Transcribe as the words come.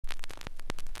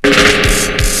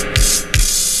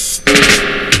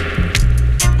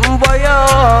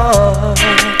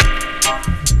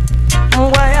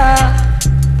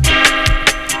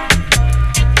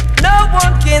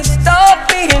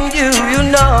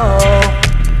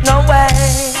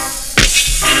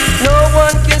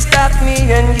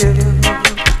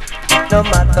no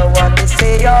matter what they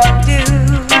say or do.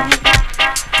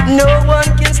 No one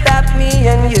can stop me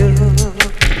and you,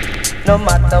 no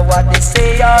matter what they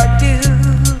say or do.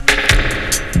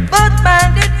 But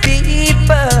minded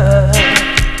people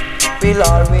will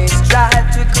always try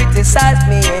to criticize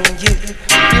me and you.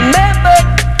 Remember,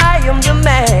 I am the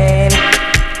man.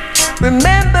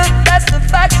 Remember, that's the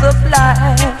facts of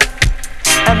life.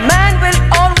 A man will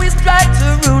always try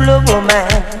to rule a woman,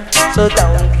 so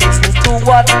don't listen to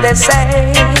what they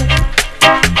say.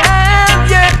 I'm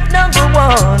your number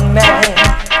one man.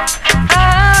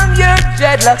 I'm your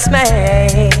dreadlocks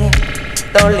man.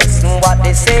 Don't listen what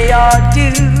they say or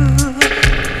do.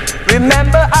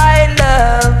 Remember, I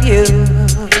love you.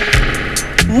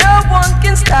 No one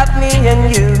can stop me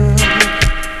and you,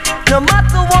 no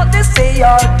matter what they say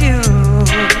or do.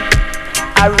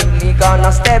 I really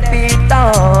gonna step it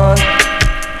on.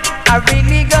 I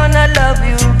really gonna love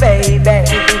you, baby,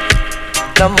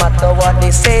 no matter what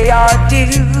they say or do.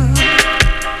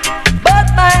 But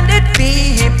minded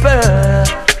people,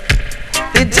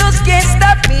 they just can't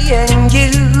stop me and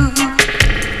you,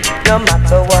 no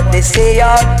matter what they say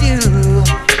or do,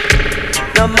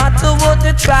 no matter what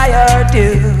they try or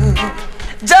do.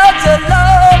 Just to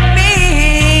love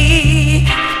me,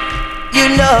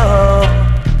 you know,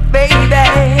 baby,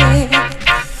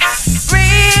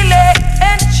 really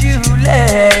and truly,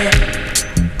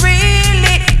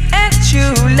 really and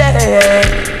truly,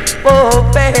 oh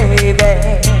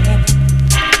baby,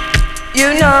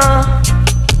 you know,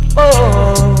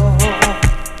 oh.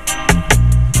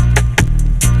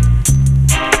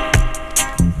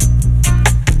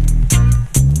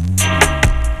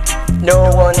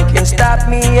 No one can stop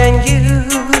me and you,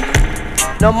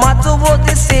 no matter what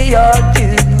they say or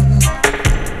do.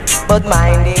 But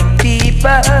minded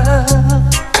people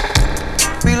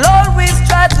will always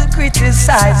try to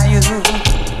criticize you.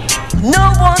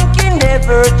 No one can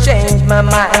ever change my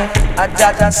mind. I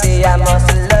just say I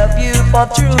must love you for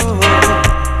true.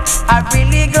 I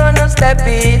really gonna step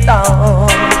it on.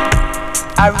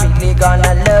 I really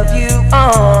gonna love you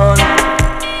on.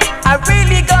 I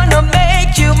really gonna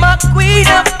make you my queen,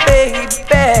 baby.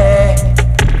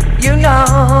 You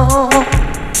know,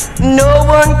 no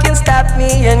one can stop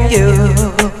me and you.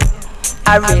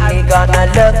 I really gonna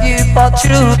love you for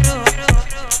truth.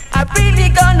 I really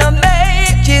gonna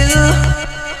make you.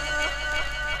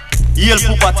 Yell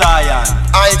Pupa Toyan.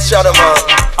 I ain't Shadowman.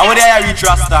 And when I reach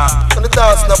Rasta, and the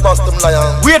dance no custom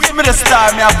lion. wait for me to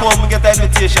start. Me I come and get an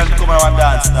invitation to come around and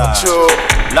dance now. True.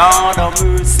 Lord of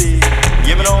mercy,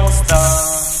 give me no star.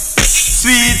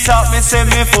 Sweet talk, me say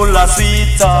me full of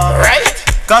sweet talk. Right.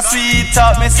 Cause sweet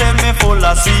talk, me say me full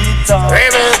of sweet talk.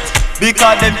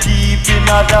 Because them keep in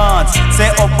a dance.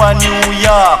 Say up a New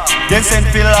York, they send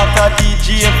feel like a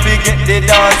DJ if we get the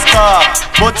dance car.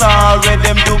 But already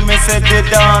them do me say the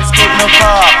dance could no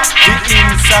car. The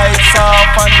inside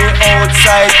soft and the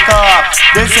outside car.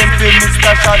 They send for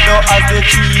Mr. Shadow as the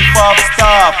chief of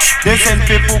staff. They send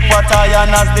for Pupa Toyan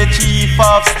as the chief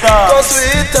of staff. Cause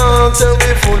sweet talk, say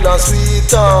we full of sweet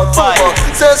talk.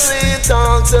 Say sweet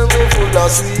talk, say we full of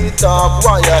sweet talk.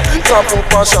 Why? Cause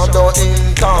Pupa Shadow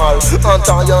in tall and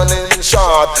Toyan in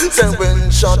short. Say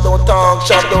when Shadow talk,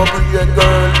 Shadow bring a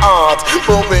girl heart.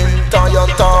 But when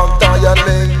Toyan talk, Toyan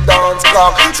make dance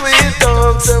clock. Sweet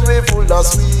talk, say we full of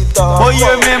sweet talk. Oh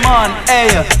hear me man,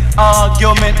 hey.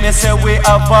 Argument, me say we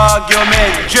have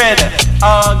argument. Dread,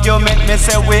 argument, me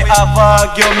say we have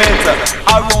argument.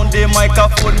 Around the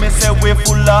microphone, me say we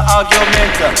full of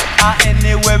argument. And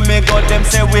anywhere me go, them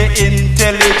say we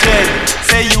intelligent.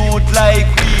 Say youth like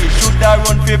we shoulda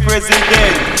run for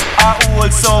president. I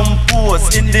hold some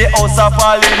posts in the House of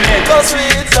Parliament. Cause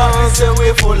sweet talk, say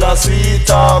we full of sweet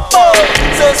talk.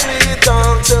 Say sweet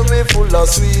talk, say we full of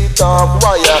sweet talk.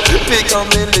 Why? Because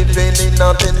me living in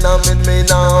a tenement, me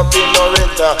not be no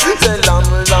renter. Say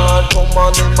landlord come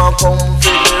on him a come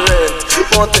for the rent.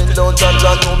 But in don't judge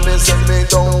and know me say me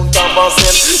don't have a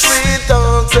cent. Sweet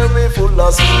talk, say we full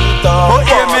of sweet talk. But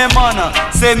hear me man,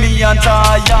 say me and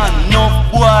Toyan, no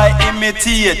boy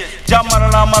imitate.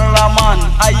 Jamarala man,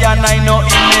 I no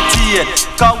imitate.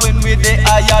 Cause when we the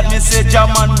hired, me say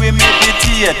Jaman we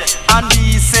meditate. And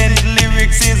decent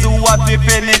lyrics is what we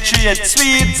penetrate.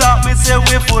 Sweet talk, me say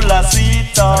we full of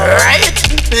sweet talk. Right?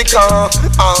 Because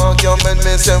argument,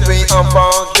 me say we have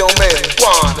argument.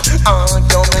 One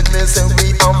argument, me say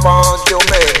we have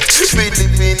argument. We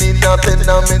living in a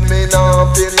tenement, me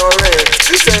not pay no rent.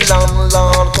 Say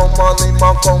landlord come on him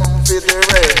a come for the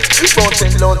rent. But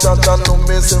in Lord and know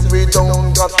me say we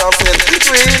don't got a cent.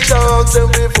 Sweet talk, say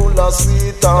we full of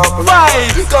sweet talk.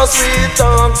 Right. Cause sweet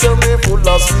talk, say we full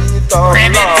of sweet talk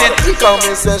loud. Come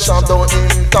and say Shadow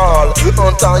him tall,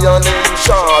 on Toyan him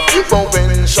short. But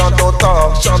when Shadow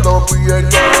talk, Shadow weird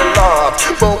girl laugh.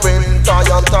 But when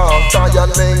Toyan talk,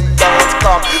 Toyan make dance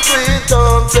clap. Sweet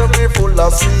talk, say we full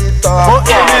of sweet talk. But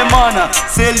any man,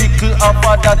 say little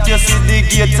after that you see the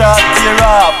guitar tear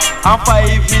up. And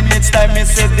 5 minutes time me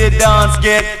say the dance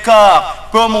get caught.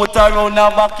 Promoter round a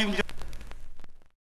vacuum.